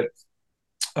to it.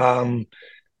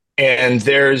 And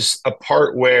there's a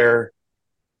part where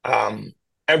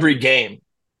every game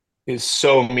is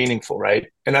so meaningful, right?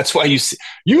 And that's why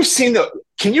you've seen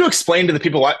can you explain to the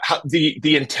people how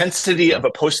the intensity of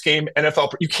a post-game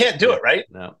NFL, you can't do it, right?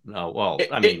 No. Well,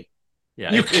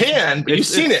 yeah, you can, but you've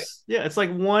seen it. Yeah, it's like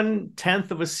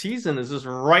 1/10 of a season is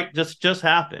just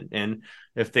happened. And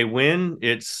if they win,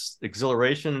 it's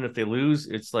exhilaration, and if they lose,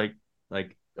 it's like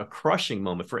a crushing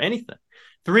moment for anything.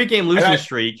 3-game losing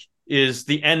streak is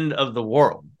the end of the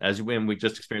world, as we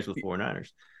just experienced with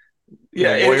 49ers.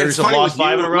 Yeah, the Warriors have lost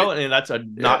 5 in a row, and that's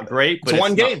not great. But it's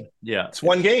one game. Yeah, it's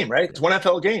one game, right? It's one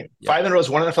NFL game. 5 in a row is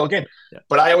one NFL game. Yeah.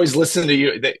 But I always listen to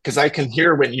you because I can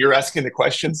hear when you're asking the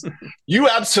questions. You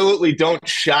absolutely don't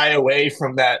shy away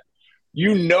from that.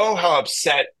 You know how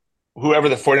upset whoever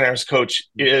the 49ers coach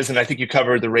is, and I think you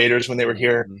covered the Raiders when they were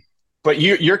here. Mm-hmm. But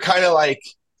you're kind of like,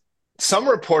 some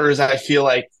reporters, I feel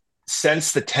like,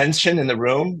 sense the tension in the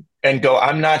room and go,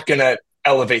 I'm not going to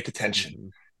elevate the tension. Mm-hmm.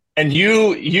 And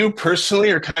you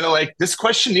personally are kind of like, this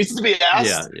question needs to be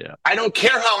asked. Yeah. I don't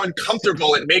care how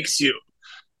uncomfortable it makes you,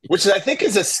 which I think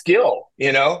is a skill,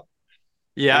 Yeah,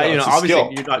 obviously skill.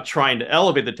 You're not trying to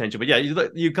elevate the tension, but yeah,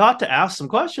 you got to ask some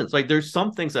questions. Like, there's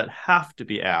some things that have to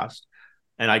be asked.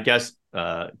 And I guess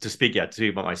to speak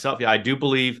about myself, I do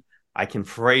believe I can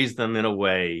phrase them in a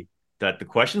way that the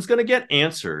question's going to get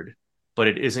answered, but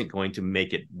it isn't going to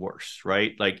make it worse,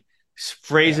 right? Like,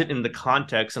 phrase it in the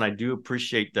context. And I do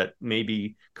appreciate that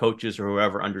maybe coaches or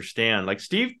whoever understand. Like,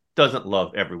 Steve doesn't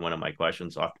love every one of my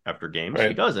questions after games. Right.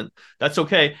 He doesn't. That's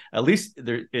okay. At least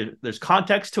there's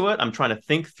context to it. I'm trying to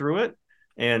think through it.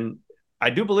 And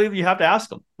I do believe you have to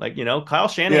ask him. Like, Kyle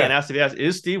Shanahan asked,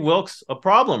 is Steve Wilks a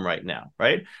problem right now?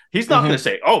 Right. He's not going to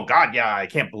say, oh God, yeah, I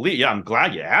can't believe, I'm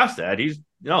glad you asked that. He's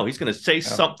going to say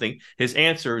something. His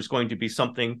answer is going to be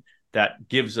something that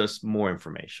gives us more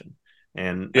information.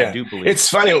 And I do believe it's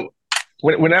funny.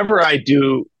 Whenever I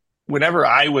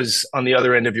was on the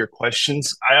other end of your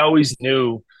questions, I always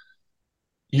knew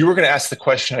you were going to ask the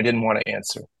question I didn't want to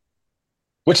answer,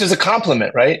 which is a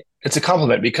compliment, right? It's a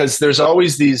compliment because there's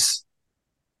always these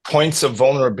points of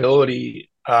vulnerability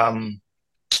in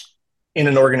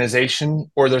an organization,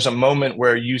 or there's a moment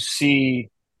where you see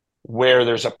where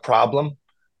there's a problem.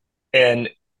 And,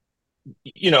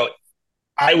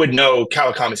 I would know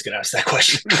Kawakami's going to ask that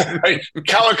question. Right?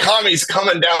 Kawakami's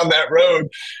coming down that road.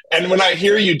 And when I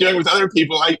hear you doing with other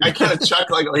people, I kind of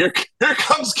chuckle, like, oh, here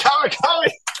comes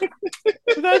Kawakami.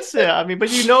 That's it. I mean,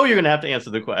 but you're going to have to answer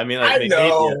the question. I mean, like, I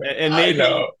know. I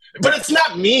know. But it's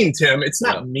not mean, Tim. It's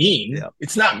not mean. Yeah.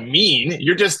 It's not mean.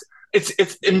 You're just,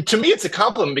 and to me, it's a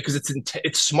compliment because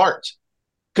it's smart.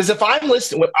 Because if I'm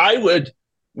listening, what I would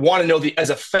want to know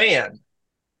as a fan,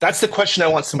 that's the question I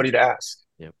want somebody to ask.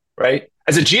 Yeah. Right.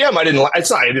 As a GM, I didn't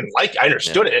like it. I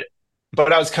understood it,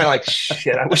 But I was kind of like,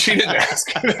 shit, I wish he didn't ask.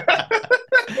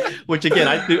 Which again,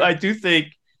 I do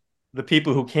think the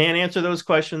people who can answer those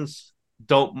questions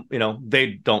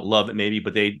they don't love it maybe,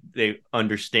 but they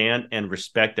understand and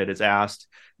respect that it's asked,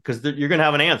 because you're going to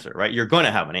have an answer, right? You're going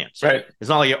to have an answer. Right. It's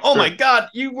not like, my God,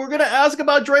 you were going to ask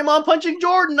about Draymond punching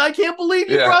Jordan. I can't believe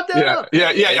you brought that up.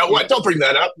 Yeah. What? Don't bring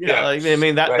that up.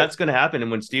 That's going to happen.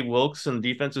 And when Steve Wilkes and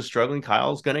defense is struggling,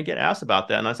 Kyle's going to get asked about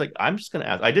that. And I was like, I'm just going to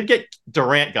ask. I did get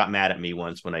Durant got mad at me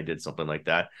once when I did something like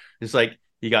that. It's like,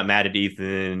 he got mad at Ethan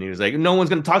and he was like, no one's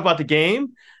going to talk about the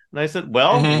game. And I said,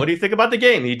 well, what do you think about the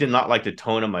game? He did not like the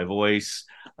tone of my voice.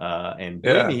 And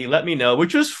he let me know,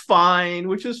 which was fine.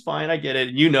 I get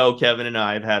it. Kevin and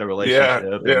I have had a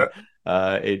relationship.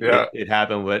 It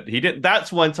happened, but he didn't.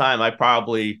 That's one time I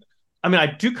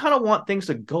do kind of want things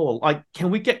to go. Like,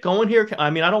 can we get going here? I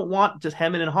don't want just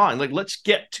hemming and hawing. Like, let's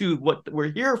get to what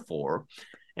we're here for.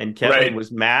 And Kevin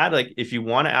was mad. Like, if you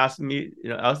want to ask me,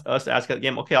 us to ask about the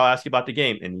game, okay, I'll ask you about the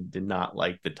game. And he did not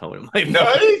like the tone of my voice.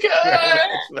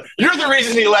 You're the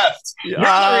reason he left. You're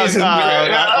the reason.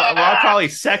 I'm probably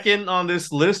second on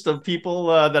this list of people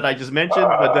that I just mentioned,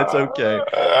 but that's okay.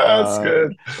 That's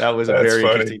good. That was a very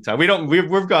interesting time.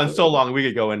 We've gone so long, we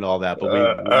could go into all that, but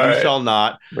we shall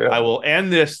not. Yeah. I will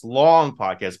end this long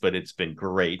podcast, but it's been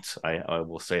great. I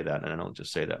will say that, and I don't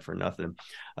just say that for nothing.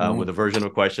 With a version of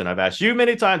a question I've asked you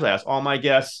many times. I ask all my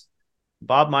guests.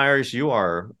 Bob Myers, you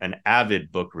are an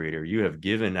avid book reader. You have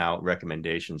given out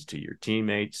recommendations to your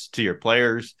teammates, to your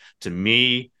players, to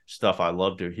me, stuff I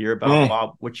love to hear about.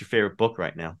 Bob, what's your favorite book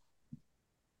right now?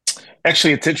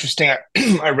 Actually, it's interesting.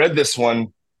 I read this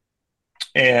one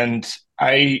and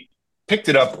I picked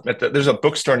it up there's a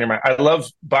bookstore near I love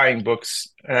buying books,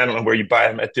 and I don't know where you buy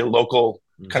them, at the local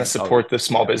kind of support the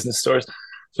small business stores.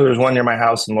 So there's one near my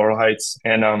house in Laurel Heights,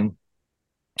 and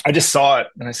I just saw it,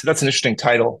 and I said, that's an interesting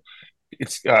title.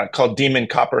 It's called Demon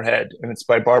Copperhead, and it's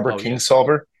by Barbara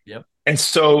Kingsolver. Yep. And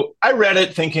so I read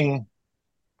it thinking,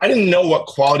 I didn't know what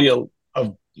quality of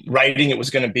writing it was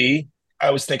going to be.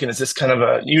 I was thinking, is this kind of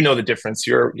the difference?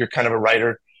 You're kind of a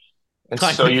writer, and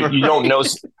so you don't know.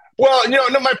 Well,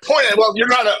 my point is, you're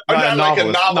not like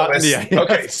a novelist.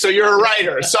 Okay, so you're a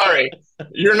writer. Sorry,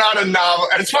 you're not a novel.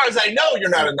 As far as I know, you're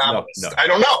not a novelist. No. I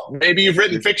don't know. Maybe you've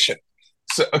written fiction.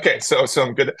 So okay, so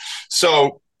I'm good.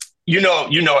 So you know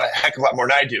a heck of a lot more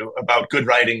than I do about good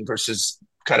writing versus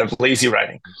kind of lazy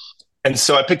writing. And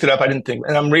so I picked it up. I didn't think,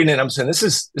 and I'm reading it. I'm saying this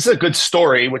is a good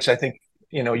story, which I think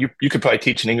you could probably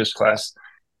teach an English class,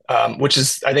 which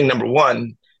is I think number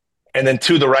one. And then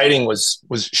two, the writing was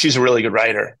she's a really good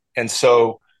writer. And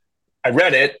so I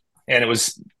read it, and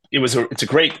it's a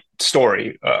great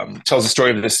story. Tells the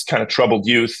story of this kind of troubled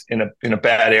youth in a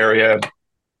bad area,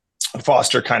 a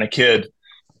foster kind of kid.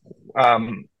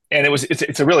 And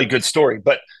it's a really good story.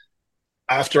 But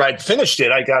after I'd finished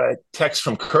it, I got a text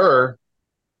from Kerr,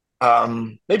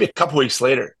 maybe a couple weeks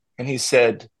later, and he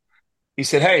said,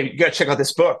 hey, you got to check out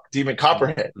this book, Demon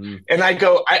Copperhead. And I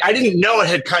go, I didn't know it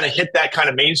had kind of hit that kind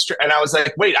of mainstream. And I was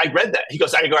like, wait, I read that. He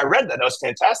goes, I read that. That was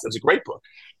fantastic. It was a great book.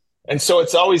 And so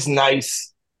it's always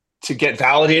nice to get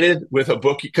validated with a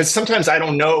book, because sometimes I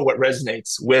don't know what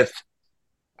resonates with.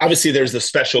 Obviously, there's the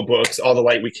special books, All the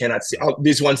Light We Cannot See, all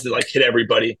these ones that like hit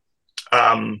everybody.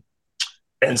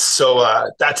 And so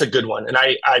that's a good one. And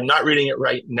I'm not reading it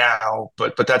right now,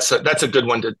 but that's a good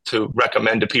one to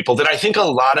recommend to people that I think a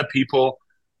lot of people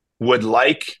would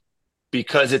like,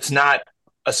 because it's not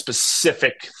a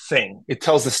specific thing. It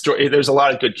tells the story. There's a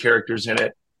lot of good characters in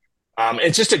it.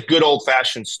 It's just a good old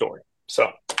fashioned story.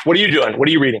 So what are you doing? What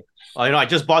are you reading? I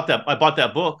just bought that. I bought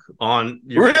that book on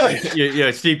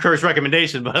Steve Kerr's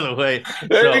recommendation, by the way.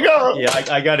 There you go. Yeah,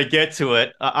 I got to get to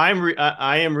it.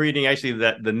 I am reading actually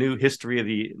the new history of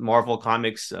the Marvel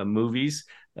Comics movies,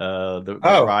 the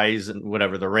rise and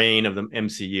whatever, the reign of the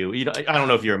MCU. I don't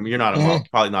know if you're not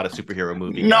probably not a superhero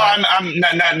movie. No, I'm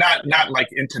not like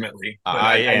intimately.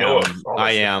 I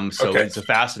am. So okay. It's a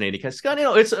fascinating because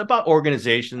it's about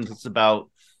organizations. It's about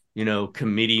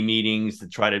committee meetings to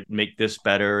try to make this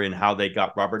better, and how they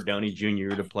got Robert Downey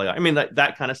Jr. to play. I mean,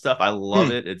 that kind of stuff. I love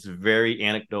it. It's very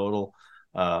anecdotal.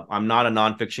 I'm not a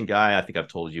nonfiction guy. I think I've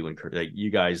told you, and you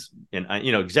guys, and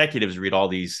executives read all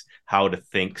these how to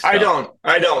think stuff.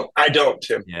 I don't,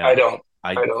 Tim. Yeah. I don't.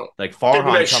 Like Farhan.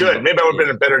 Maybe I should. Maybe I would have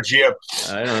been a better GM.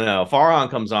 I don't know.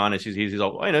 Farhan comes on, and he's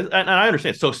all, and I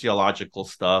understand sociological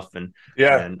stuff, and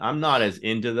I'm not as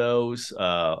into those.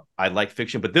 I like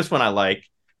fiction, but this one I like.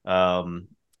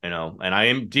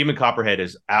 And Demon Copperhead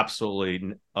is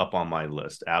absolutely up on my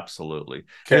list. Absolutely. Okay.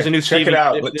 There's a new Check it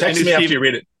out. Text me after you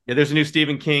read it. Yeah, there's a new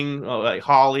Stephen King, like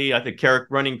Holly, I think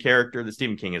running character. The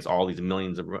Stephen King has all these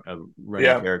millions of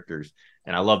running characters,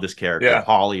 and I love this character. Yeah.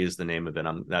 Holly is the name of it.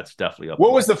 That's definitely up.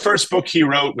 What was the first book he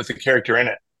wrote with a character in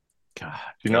it?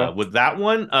 God, with that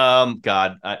one,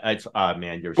 God,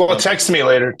 man, you're. Well, text me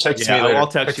later. Text me later. I'll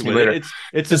text you later. It's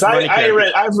because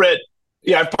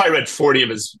I've probably read 40 of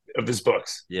his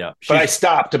books. Yeah, but I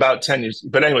stopped about 10 years.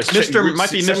 But anyways, Mr.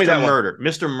 Murder.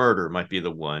 Mr. Murder might be the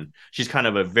one. She's kind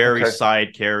of a very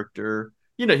side character.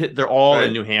 They're all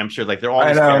in New Hampshire, like they're all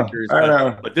these characters.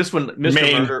 But this one,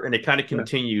 Mr. Murder, and it kind of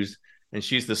continues, and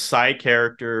she's the side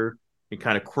character. A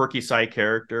kind of quirky side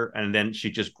character, and then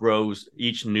she just grows.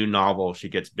 Each new novel, she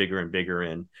gets bigger and bigger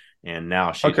in, and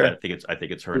now I think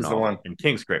it's her novel. One. And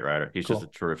King's a great writer. He's just a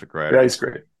terrific writer. Yeah, he's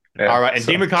great. Yeah, all right, and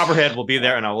Demon Copperhead will be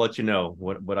there, and I'll let you know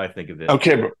what I think of it.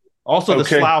 Okay, bro. Also, the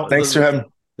Slough. Thanks for having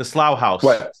the Slough House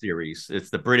series.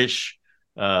 It's the British,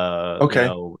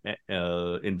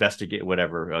 investigate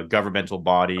whatever governmental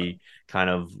body kind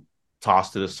of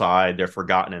tossed to the side. They're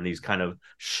forgotten, and these kind of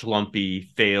schlumpy,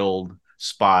 failed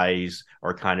spies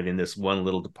are kind of in this one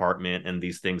little department, and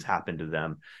these things happen to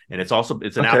them. And it's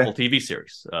an Apple TV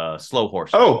series, Slow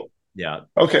Horse. Oh, yeah.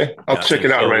 Okay, I'll check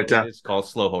it out right now. It's called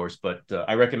Slow Horse, but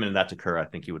I recommended that to Kerr. I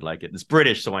think he would like it. It's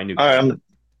British, so I knew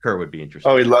Kerr would be interested.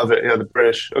 Oh, he'd love it. Yeah, the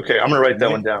British. Okay, I'm gonna write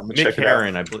that one down. Mick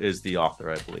Herron is the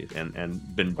author, I believe, and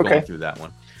been going through that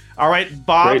one. All right,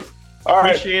 Bob. Great.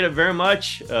 Appreciate it very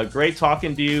much. Great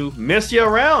talking to you. Miss you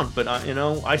around, but I see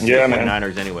the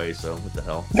 49ers anyway, so what the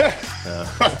hell?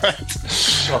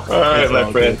 All right,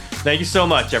 my friend. Thank you so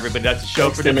much, everybody. That's the show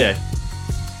for today.